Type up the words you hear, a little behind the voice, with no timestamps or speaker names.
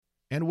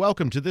and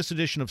welcome to this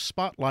edition of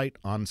Spotlight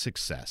on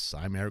Success.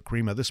 I'm Eric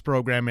Crema. This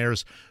program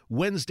airs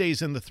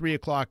Wednesdays in the 3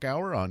 o'clock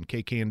hour on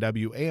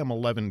KKNW AM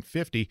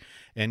 1150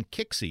 and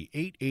Kixie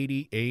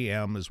 880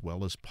 AM, as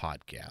well as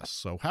podcasts.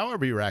 So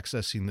however you're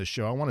accessing this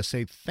show, I want to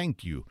say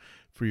thank you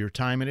for your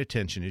time and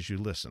attention as you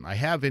listen. I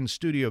have in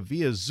studio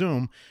via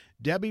Zoom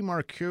Debbie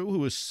Marcoux,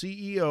 who is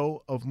CEO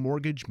of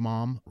Mortgage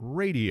Mom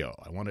Radio.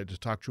 I wanted to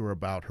talk to her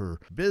about her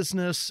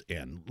business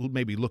and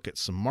maybe look at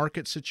some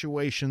market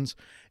situations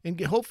and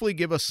hopefully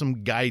give us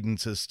some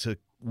guidance as to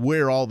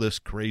where all this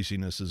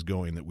craziness is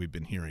going that we've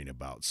been hearing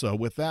about. So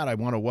with that, I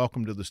want to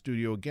welcome to the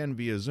studio again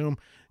via Zoom,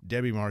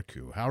 Debbie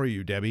Marcoux. How are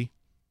you, Debbie?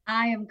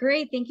 I am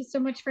great. Thank you so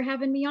much for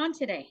having me on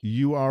today.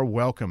 You are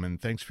welcome,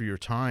 and thanks for your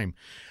time.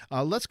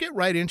 Let's get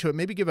right into it.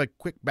 Maybe give a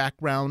quick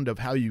background of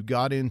how you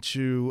got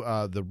into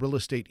the real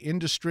estate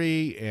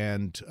industry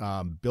and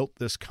built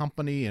this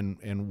company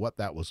and what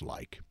that was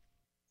like.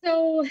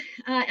 So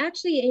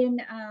actually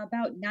in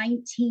about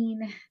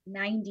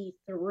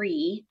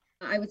 1993,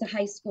 I was a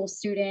high school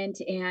student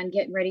and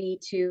getting ready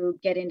to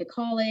get into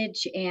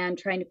college and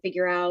trying to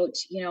figure out,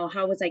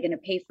 how was I going to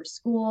pay for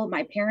school?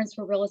 My parents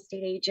were real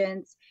estate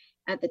agents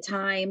at the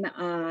time.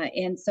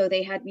 And so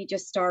they had me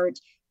just start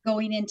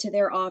going into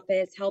their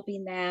office,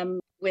 helping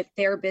them with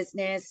their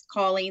business,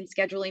 calling,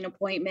 scheduling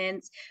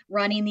appointments,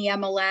 running the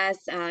MLS,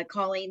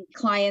 calling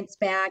clients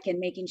back and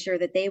making sure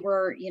that they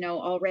were,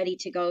 all ready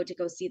to go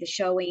see the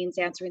showings,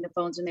 answering the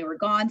phones when they were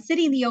gone,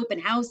 sitting the open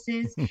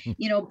houses,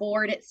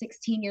 bored at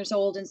 16 years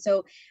old. And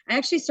so I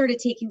actually started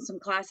taking some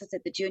classes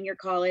at the junior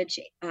college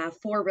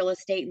for real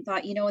estate and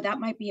thought, that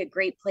might be a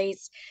great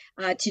place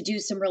to do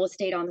some real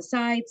estate on the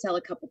side, sell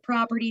a couple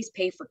properties,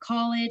 pay for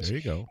college. There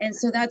you go. And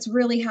so that's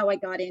really how I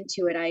got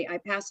into it. I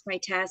passed my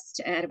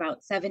test at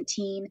about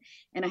 17.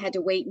 And I had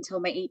to wait until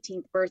my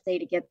 18th birthday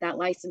to get that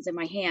license in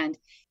my hand.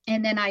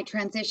 And then I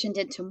transitioned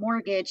into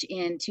mortgage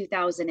in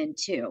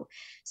 2002.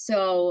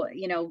 So,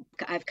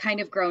 I've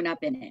kind of grown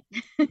up in it.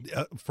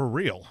 For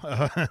real.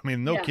 I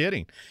mean, no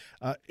kidding.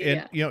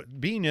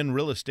 Being in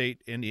real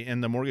estate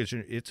and the mortgage,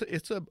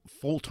 it's a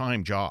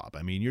full-time job.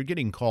 I mean, you're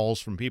getting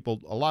calls from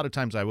people. A lot of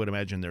times I would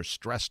imagine they're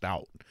stressed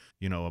out,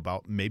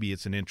 about maybe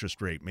it's an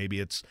interest rate, maybe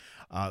it's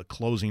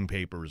closing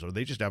papers, or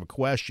they just have a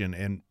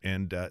question.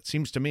 And it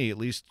seems to me, at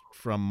least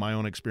from my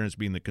own experience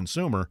being the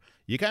consumer,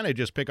 you kind of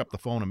just pick up the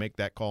phone and make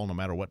that call no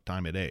matter what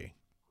time of day.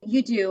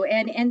 You do.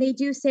 And they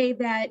do say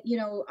that,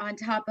 on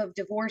top of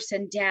divorce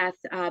and death,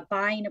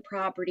 buying a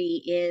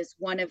property is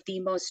one of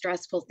the most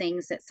stressful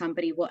things that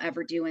somebody will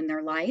ever do in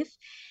their life.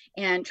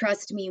 And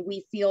trust me,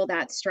 we feel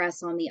that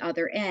stress on the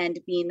other end,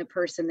 being the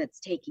person that's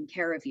taking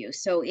care of you.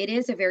 So it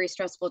is a very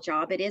stressful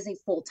job. It is a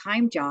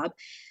full-time job.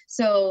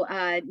 So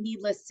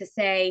needless to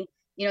say,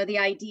 the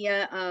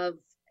idea of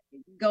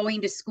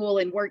going to school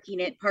and working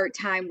it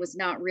part-time was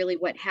not really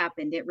what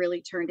happened. It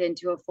really turned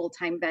into a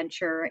full-time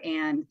venture,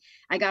 and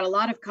I got a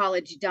lot of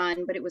college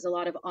done, but it was a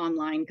lot of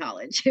online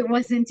college. It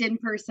wasn't in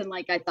person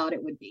like I thought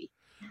it would be.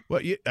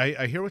 Well,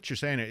 I hear what you're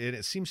saying.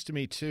 It seems to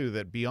me, too,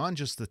 that beyond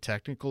just the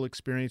technical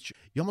experience,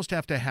 you almost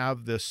have to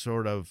have this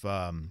sort of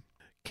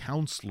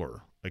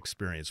counselor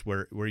experience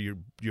where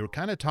you're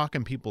kind of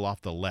talking people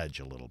off the ledge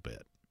a little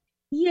bit.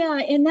 Yeah,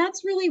 and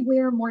that's really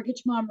where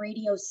Mortgage Mom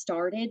Radio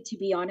started, to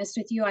be honest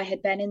with you. I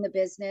had been in the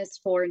business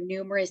for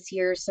numerous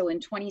years. So in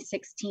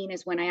 2016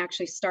 is when I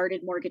actually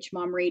started Mortgage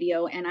Mom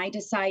Radio. And I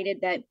decided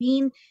that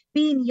being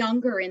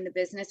younger in the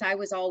business, I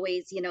was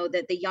always,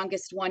 the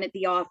youngest one at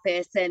the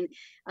office. And,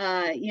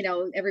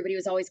 everybody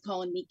was always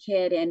calling me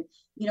kid. And,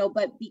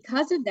 but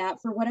because of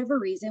that, for whatever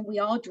reason, we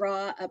all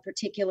draw a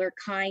particular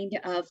kind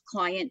of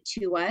client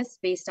to us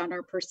based on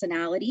our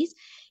personalities.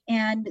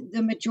 And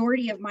the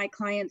majority of my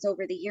clients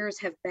over the years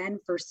have been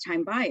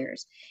first-time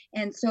buyers.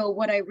 And so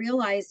what I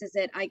realized is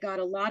that I got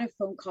a lot of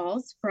phone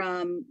calls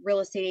from real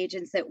estate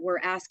agents that were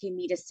asking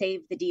me to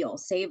save the deal,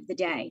 save the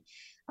day.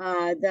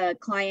 The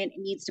client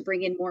needs to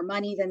bring in more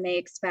money than they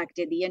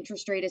expected. The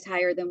interest rate is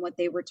higher than what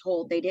they were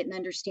told. They didn't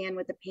understand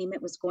what the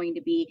payment was going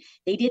to be.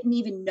 They didn't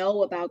even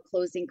know about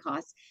closing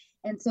costs.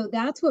 And so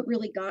that's what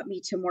really got me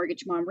to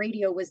Mortgage Mom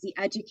Radio, was the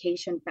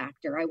education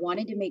factor. I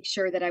wanted to make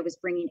sure that I was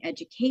bringing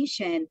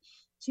education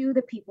to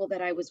the people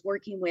that I was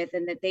working with,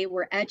 and that they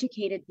were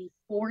educated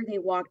before they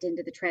walked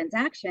into the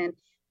transaction,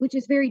 which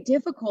is very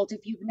difficult if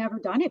you've never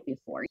done it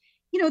before.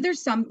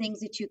 There's some things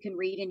that you can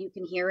read and you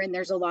can hear, and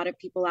there's a lot of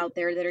people out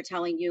there that are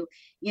telling you,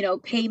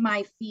 pay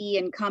my fee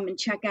and come and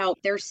check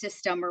out their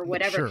system or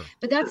whatever. Sure.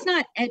 But that's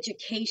not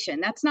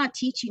education. That's not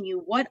teaching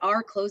you what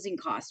are closing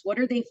costs. What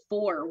are they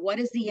for? What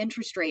is the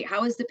interest rate?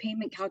 How is the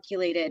payment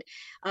calculated?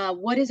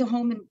 What is a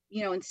home,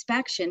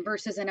 inspection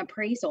versus an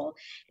appraisal?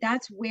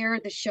 That's where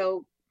the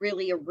show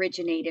really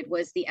originated,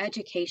 was the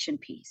education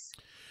piece.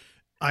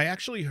 I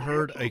actually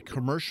heard a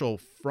commercial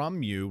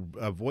from you,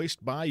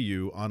 voiced by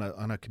you on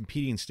a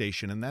competing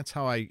station, and that's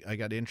how I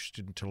got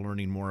interested into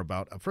learning more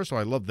about. First of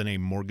all, I love the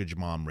name Mortgage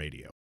Mom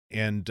Radio,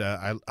 and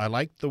I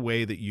liked the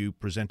way that you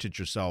presented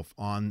yourself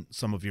on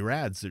some of your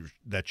ads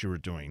that you were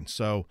doing.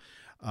 So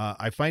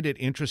I find it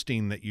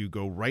interesting that you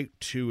go right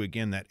to,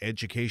 again, that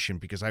education,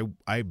 because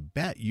I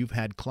bet you've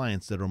had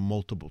clients that are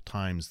multiple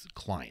times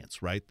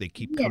clients, right? They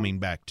keep Yeah. coming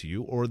back to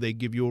you, or they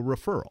give you a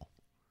referral.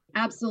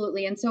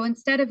 Absolutely. And so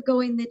instead of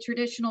going the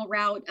traditional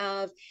route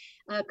of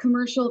a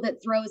commercial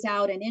that throws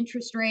out an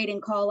interest rate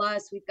and call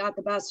us, we've got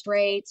the best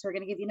rates, we're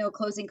going to give you no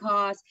closing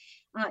costs.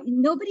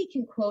 Nobody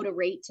can quote a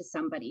rate to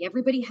somebody.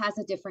 Everybody has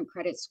a different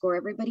credit score.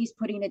 Everybody's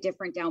putting a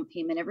different down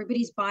payment.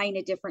 Everybody's buying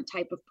a different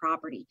type of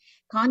property.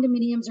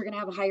 Condominiums are going to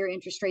have a higher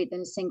interest rate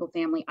than a single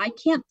family. I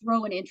can't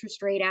throw an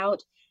interest rate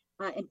out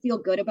and feel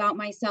good about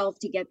myself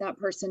to get that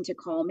person to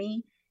call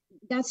me.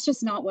 That's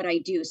just not what I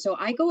do. So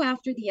I go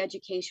after the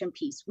education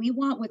piece. We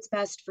want what's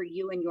best for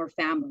you and your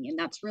family. And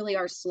that's really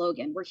our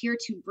slogan. We're here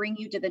to bring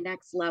you to the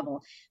next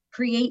level.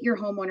 Create your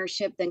home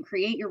ownership, then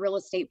create your real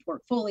estate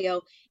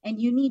portfolio. And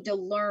you need to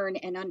learn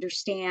and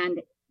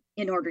understand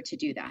in order to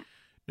do that.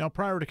 Now,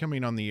 prior to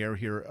coming on the air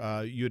here,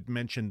 you had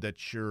mentioned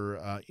that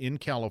you're in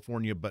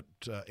California, but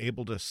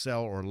able to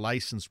sell or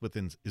license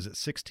within, is it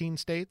 16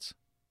 states?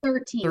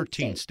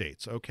 13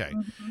 states. Okay.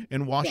 Mm-hmm.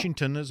 And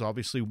Washington is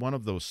obviously one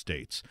of those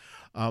states.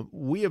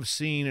 We have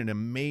seen an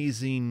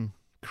amazing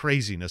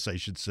craziness, I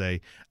should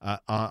say,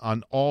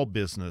 on all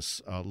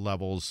business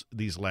levels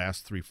these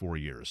last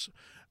 3-4 years.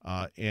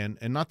 And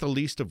not the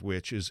least of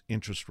which is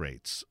interest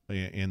rates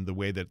and the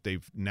way that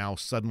they've now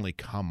suddenly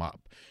come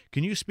up.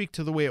 Can you speak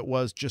to the way it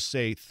was just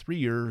say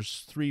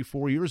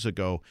 3-4 years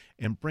ago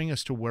and bring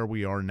us to where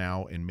we are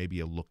now and maybe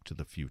a look to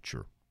the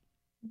future?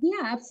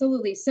 Yeah,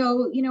 absolutely.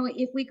 So,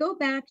 if we go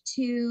back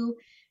to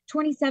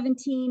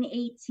 2017,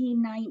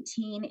 18,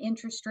 19,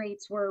 interest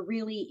rates were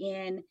really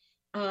in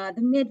the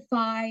mid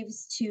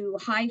fives to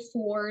high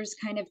fours,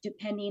 kind of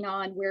depending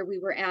on where we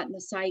were at in the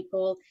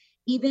cycle.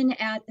 Even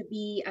at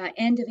the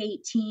end of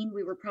 18,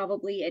 we were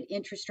probably at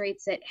interest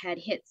rates that had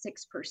hit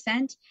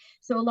 6%.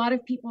 So a lot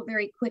of people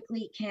very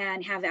quickly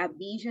can have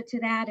amnesia to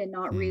that and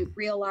not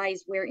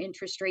realize where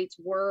interest rates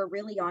were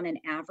really on an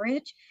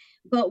average.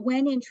 But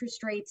when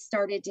interest rates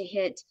started to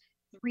hit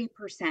 3%,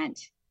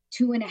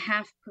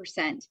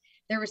 2.5%,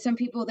 there were some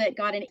people that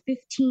got a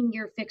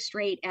 15-year fixed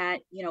rate at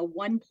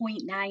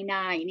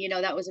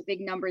 1.99. That was a big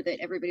number that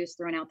everybody was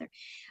throwing out there.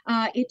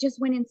 It just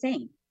went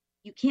insane.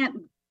 You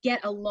can't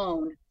get a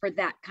loan for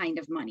that kind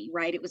of money,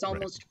 right? It was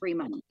almost free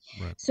money.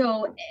 Right.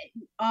 So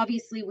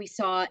obviously we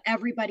saw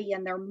everybody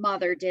and their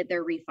mother did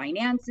their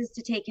refinances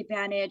to take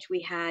advantage. We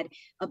had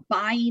a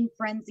buying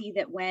frenzy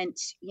that went,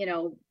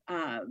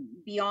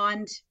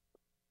 beyond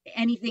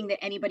anything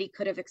that anybody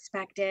could have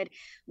expected.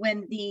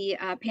 When the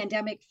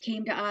pandemic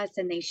came to us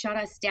and they shut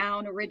us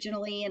down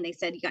originally and they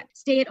said you got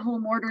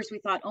stay-at-home orders, we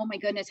thought, oh my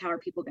goodness, how are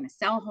people going to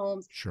sell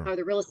homes? Sure. How are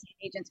the real estate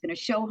agents going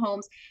to show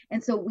homes?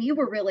 And so we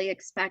were really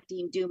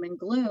expecting doom and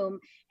gloom.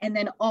 And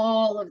then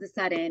all of a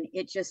sudden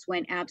it just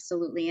went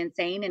absolutely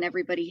insane. And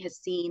everybody has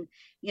seen,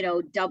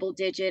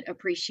 double-digit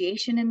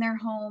appreciation in their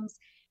homes.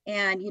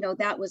 And,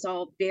 that was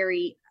all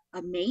very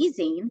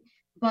amazing.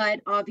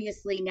 But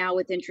obviously now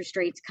with interest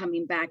rates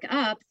coming back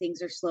up,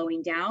 things are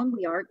slowing down.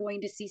 We are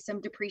going to see some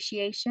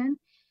depreciation.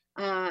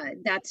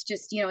 That's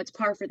just, it's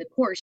par for the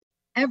course.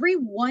 Every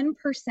 1%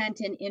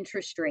 in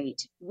interest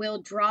rate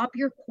will drop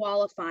your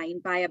qualifying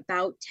by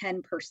about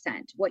 10%,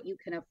 what you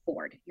can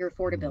afford, your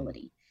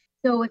affordability.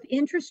 So if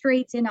interest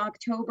rates in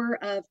October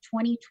of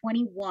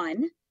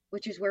 2021,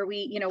 which is where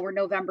we're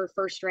November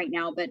 1st right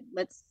now, but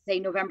let's say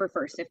November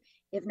 1st.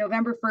 If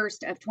November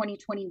 1st of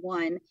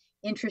 2021,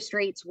 interest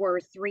rates were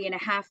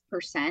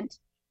 3.5%,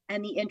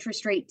 and the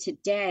interest rate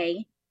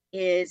today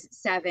is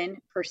 7%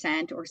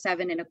 or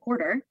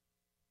 7.25%,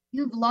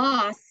 you've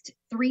lost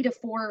 3 to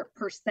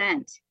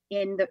 4%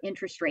 in the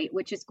interest rate,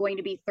 which is going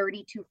to be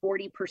 30 to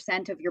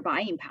 40% of your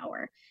buying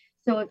power.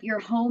 So if your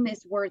home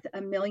is worth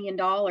 $1 million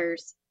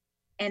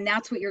and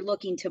that's what you're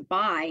looking to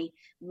buy,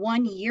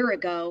 1 year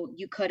ago,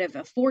 you could have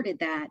afforded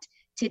that.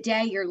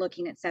 Today, you're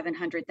looking at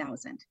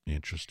 $700,000.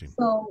 Interesting.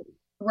 So,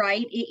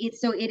 right.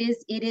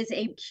 It is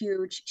a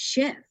huge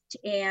shift.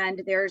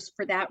 And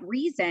for that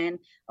reason,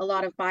 a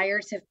lot of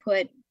buyers have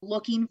put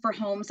looking for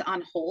homes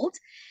on hold.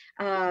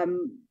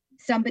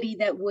 Somebody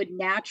that would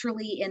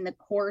naturally in the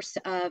course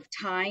of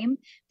time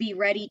be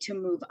ready to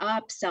move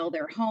up, sell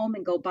their home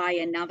and go buy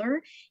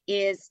another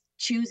is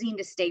choosing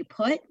to stay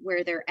put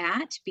where they're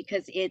at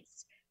because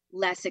it's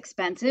less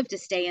expensive to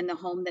stay in the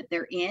home that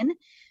they're in.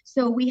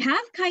 So we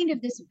have kind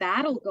of this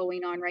battle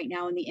going on right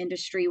now in the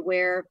industry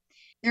where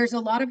there's a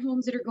lot of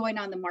homes that are going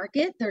on the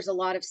market. There's a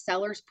lot of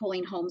sellers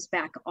pulling homes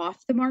back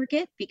off the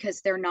market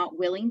because they're not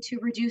willing to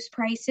reduce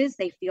prices.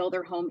 They feel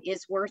their home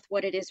is worth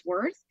what it is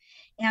worth.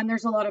 And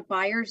there's a lot of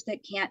buyers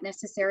that can't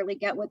necessarily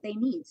get what they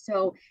need.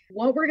 So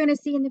what we're going to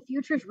see in the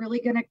future is really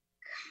going to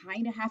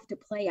kind of have to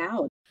play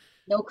out.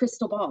 No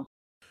crystal ball.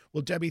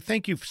 Well, Debbie,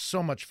 thank you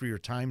so much for your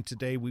time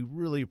today. We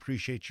really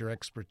appreciate your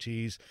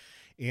expertise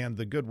and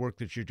the good work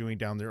that you're doing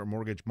down there at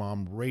Mortgage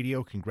Mom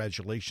Radio.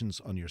 Congratulations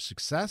on your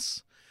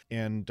success.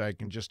 And I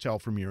can just tell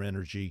from your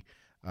energy,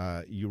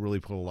 you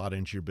really put a lot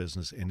into your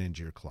business and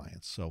into your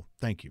clients. So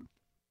thank you.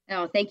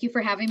 Oh, thank you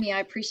for having me.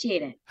 I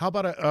appreciate it. How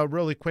about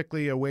really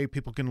quickly a way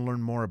people can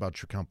learn more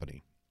about your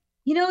company?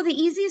 The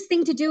easiest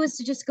thing to do is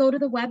to just go to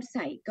the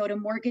website. Go to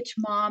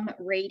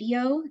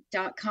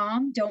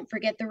mortgagemomradio.com. Don't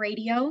forget the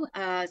radio.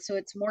 So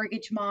it's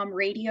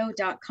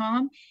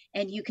mortgagemomradio.com,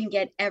 and you can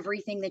get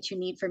everything that you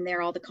need from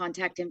there, all the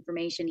contact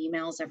information,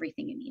 emails,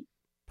 everything you need.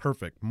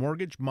 Perfect.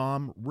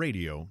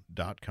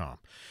 mortgagemomradio.com.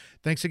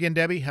 Thanks again,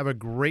 Debbie. Have a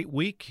great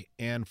week.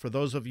 And for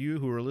those of you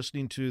who are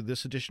listening to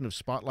this edition of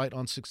Spotlight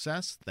on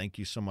Success, thank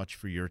you so much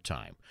for your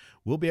time.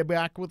 We'll be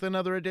back with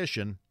another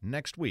edition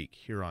next week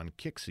here on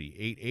Kixie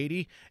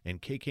 880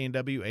 and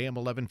KKNW AM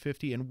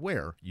 1150 and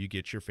where you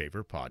get your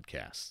favorite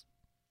podcasts.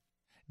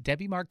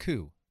 Debbie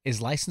Marcoux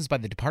is licensed by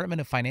the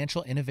Department of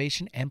Financial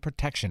Innovation and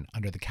Protection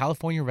under the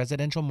California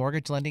Residential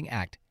Mortgage Lending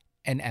Act,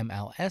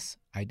 NMLS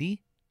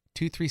ID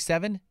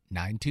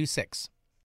 237926.